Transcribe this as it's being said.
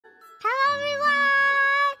Hello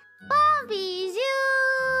everyone! Bon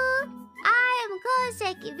Bijou! I am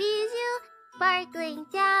Koseki Bijou, sparkling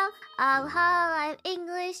down of Hololive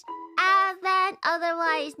English EN,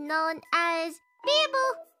 otherwise known as Bijou.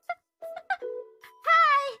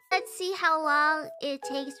 Hi! Let's see how long it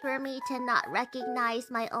takes for me to not recognize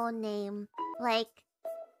my own name. Like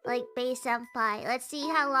Bae-senpai. Let's see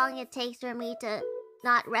how long it takes for me to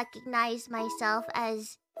not recognize myself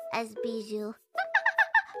as Bijou.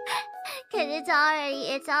 Cause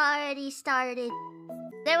it's already started.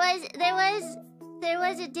 There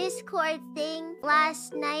was a Discord thing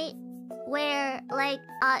last night where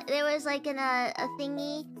there was a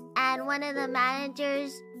thingy, and one of the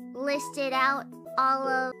managers listed out all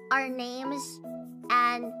of our names,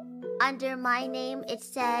 and under my name it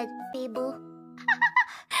said Bijou.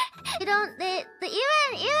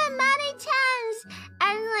 Even Manny-chans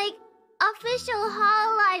and official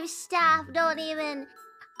Hololive staff don't even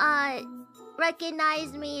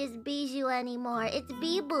recognize me as Bijou anymore. It's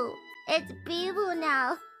Bijou. It's Bijou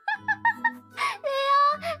now.